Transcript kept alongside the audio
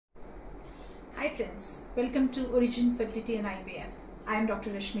friends, welcome to Origyn Fertility and IVF. I am Dr.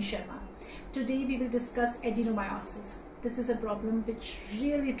 Rashmi Sharma. Today we will discuss adenomyosis. This is a problem which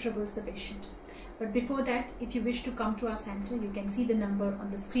really troubles the patient. But before that, if you wish to come to our center, you can see the number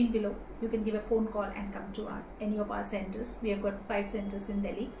on the screen below. You can give a phone call and come to any of our centers. We have got 5 centers in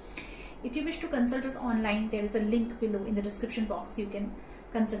Delhi. If you wish to consult us online, there is a link below in the description box. You can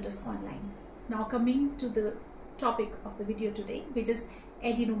consult us online. Now coming to the topic of the video today, which is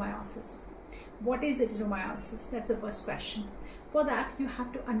adenomyosis. What is adenomyosis? That's the first question. For that, you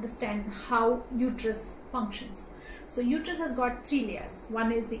have to understand how uterus functions. So uterus has got 3 layers.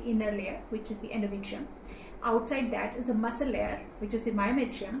 One is the inner layer, which is the endometrium. Outside that is the muscle layer, which is the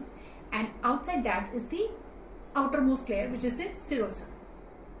myometrium. And outside that is the outermost layer, which is the serosum.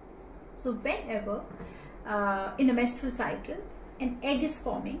 So whenever in a menstrual cycle, an egg is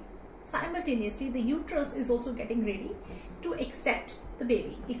forming, simultaneously the uterus is also getting ready to accept the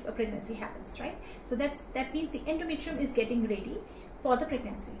baby if a pregnancy happens, right? So that means the endometrium is getting ready for the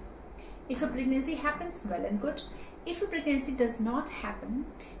pregnancy. If a pregnancy happens, well and good. If a pregnancy does not happen,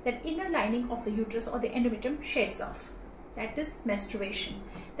 that inner lining of the uterus or the endometrium sheds off. That is menstruation.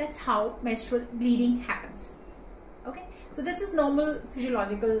 That's how menstrual bleeding happens. Okay, so this is normal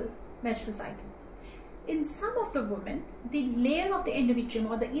physiological menstrual cycle. In some of the women, the layer of the endometrium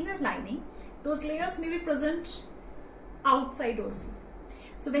or the inner lining, those layers may be present outside also.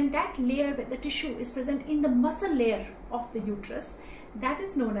 So when that layer, the tissue is present in the muscle layer of the uterus, that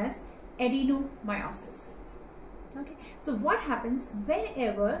is known as adenomyosis. Okay, so what happens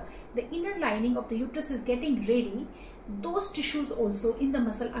whenever the inner lining of the uterus is getting ready, those tissues also in the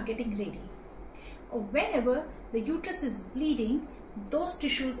muscle are getting ready. Or whenever the uterus is bleeding, those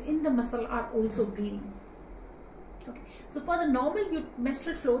tissues in the muscle are also bleeding. Okay, so for the normal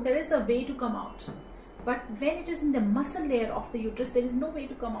menstrual flow, there is a way to come out. But when it is in the muscle layer of the uterus, there is no way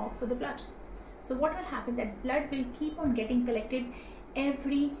to come out for the blood. So what will happen? That blood will keep on getting collected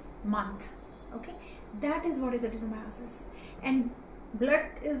every month. Okay, that is what is adenomyosis. And blood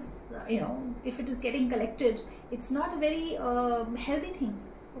is, if it is getting collected, it's not a very healthy thing.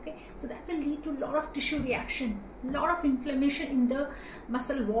 Okay, so that will lead to a lot of tissue reaction, a lot of inflammation in the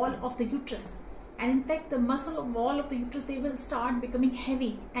muscle wall of the uterus. And in fact, the muscle wall of the uterus, they will start becoming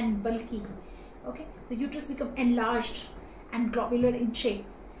heavy and bulky. Okay, the uterus become enlarged and globular in shape.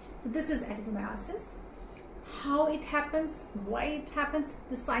 So this is adenomyosis. How it happens, why it happens,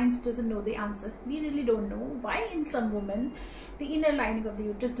 the science doesn't know the answer. We really don't know why in some women the inner lining of the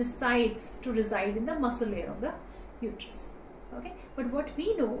uterus decides to reside in the muscle layer of the uterus. Okay, but what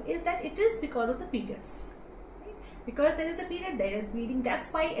we know is that it is because of the periods. Right? Because there is a period, there is bleeding.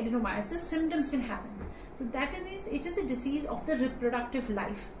 That's why adenomyosis symptoms will happen. So that means it is a disease of the reproductive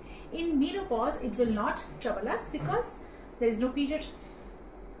life. In menopause, it will not trouble us because there is no period.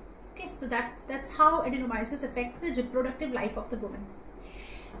 Okay, so that's how adenomyosis affects the reproductive life of the woman.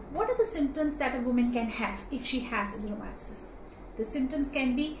 What are the symptoms that a woman can have if she has adenomyosis? The symptoms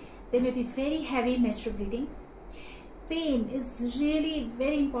can be, there may be very heavy menstrual bleeding. Pain is really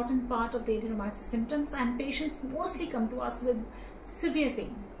very important part of the adenomyosis symptoms, and patients mostly come to us with severe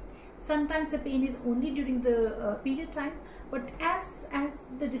pain. Sometimes the pain is only during the period time, but as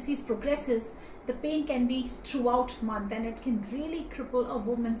the disease progresses, the pain can be throughout month, and it can really cripple a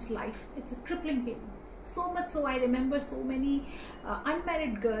woman's life. It's a crippling pain. So much so, I remember so many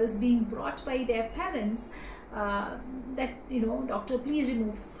unmarried girls being brought by their parents that, doctor, please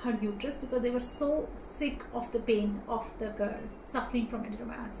remove her uterus, because they were so sick of the pain of the girl suffering from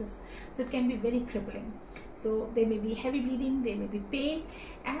adenomyosis. So it can be very crippling. So there may be heavy bleeding, there may be pain,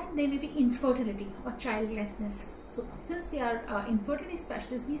 and there may be infertility or childlessness. So since we are infertility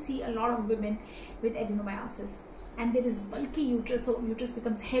specialists, we see a lot of women with adenomyosis. And there is bulky uterus, so uterus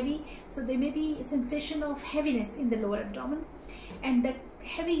becomes heavy. So there may be a sensation of heaviness in the lower abdomen, and that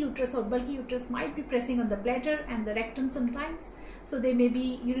heavy uterus or bulky uterus might be pressing on the bladder and the rectum sometimes. So there may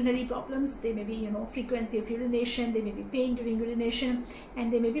be urinary problems, there may be frequency of urination, there may be pain during urination,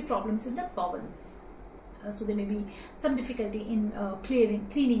 and there may be problems in the bowel. So there may be some difficulty in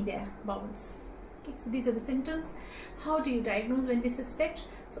cleaning their bowels. Okay, so these are the symptoms. How do you diagnose when we suspect?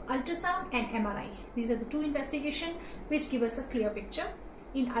 So ultrasound and MRI. These are the 2 investigations which give us a clear picture.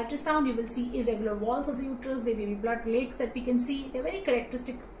 In ultrasound, you will see irregular walls of the uterus. There may be blood lakes that we can see. They're very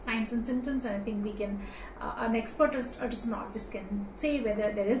characteristic signs and symptoms, and I think we can, an expert ultrasonologist can say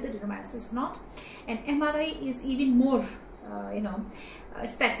whether there is adenomyosis or not. And MRI is even more,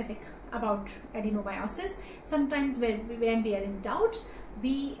 specific about adenomyosis. Sometimes when we are in doubt,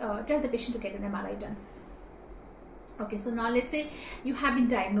 we tell the patient to get an MRI done. Okay, so now let's say you have been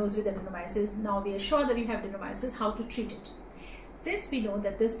diagnosed with adenomyosis. Now we are sure that you have adenomyosis. How to treat it? Since we know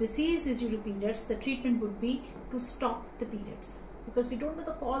that this disease is due to periods, the treatment would be to stop the periods. Because we don't know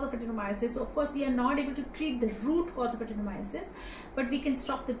the cause of adenomyosis, so of course we are not able to treat the root cause of adenomyosis, but we can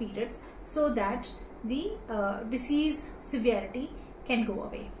stop the periods so that the disease severity can go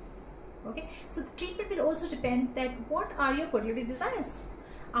away. Okay, so the treatment will also depend that what are your fertility desires.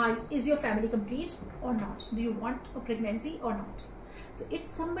 Is your family complete or not? Do you want a pregnancy or not? So if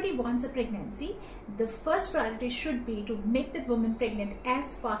somebody wants a pregnancy, the first priority should be to make that woman pregnant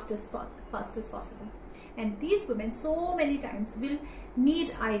as fast as possible. And these women so many times will need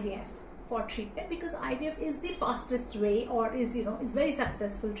IVF for treatment, because IVF is the fastest way, or is very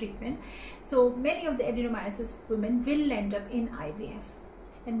successful treatment. So many of the adenomyosis women will end up in IVF.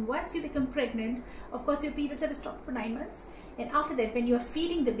 And once you become pregnant, of course your periods have stopped for 9 months, and after that when you are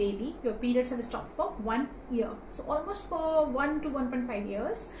feeding the baby, your periods have stopped for 1 year. So almost for 1 to 1.5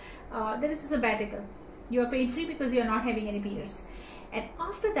 years there is a sabbatical. You are pain free because you are not having any periods, and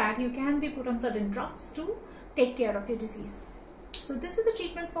after that you can be put on certain drugs to take care of your disease. So this is the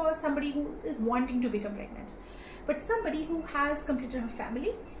treatment for somebody who is wanting to become pregnant. But somebody who has completed her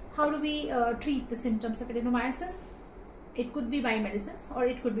family, how do we treat the symptoms of adenomyosis? It could be by medicines or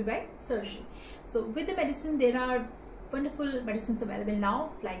it could be by surgery. So with the medicine, there are wonderful medicines available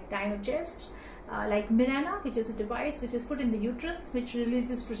now, like diagnose, like Mirena, which is a device which is put in the uterus, which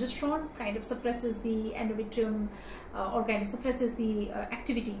releases progesterone, kind of suppresses the endometrium or kind of suppresses the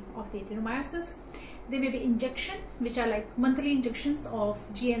activity of the adenomyosis. There may be injection, which are like monthly injections of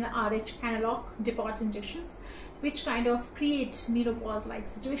GnRH analog depot injections, which kind of create menopause-like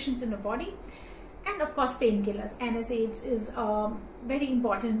situations in the body. And of course painkillers. NSAIDs is a very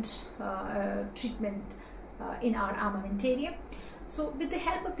important treatment in our armamentarium. So with the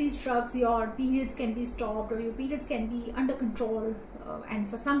help of these drugs, your periods can be stopped, or your periods can be under control, and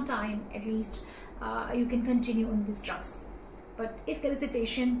for some time at least you can continue on these drugs. But if there is a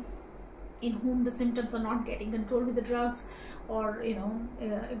patient in whom the symptoms are not getting controlled with the drugs, or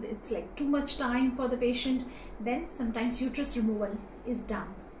it's like too much time for the patient, then sometimes uterus removal is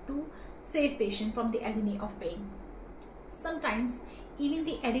done to save patient from the agony of pain. Sometimes even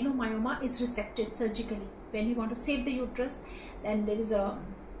the adenomyoma is resected surgically. When we want to save the uterus, then there is a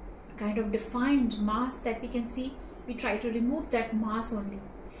kind of defined mass that we can see. We try to remove that mass only.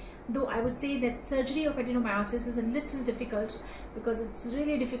 Though I would say that surgery of adenomyosis is a little difficult, because it's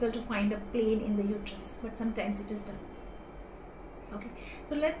really difficult to find a plane in the uterus, but sometimes it is done. Okay,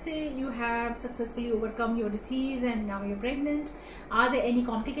 so let's say you have successfully overcome your disease and now you're pregnant. Are there any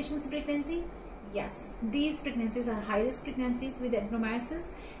complications in pregnancy? Yes, these pregnancies are high risk pregnancies with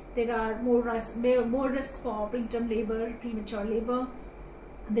adenomyosis. There are more risk for preterm labor, premature labor.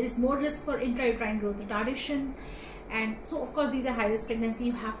 There is more risk for intrauterine growth retardation. And so of course these are high risk pregnancy.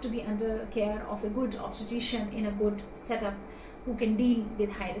 You have to be under care of a good obstetrician in a good setup who can deal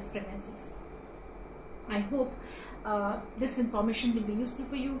with high risk pregnancies. I hope this information will be useful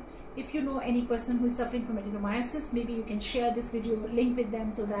for you. If you know any person who is suffering from adenomyosis, maybe you can share this video link with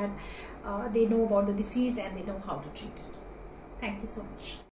them so that they know about the disease and they know how to treat it. Thank you so much.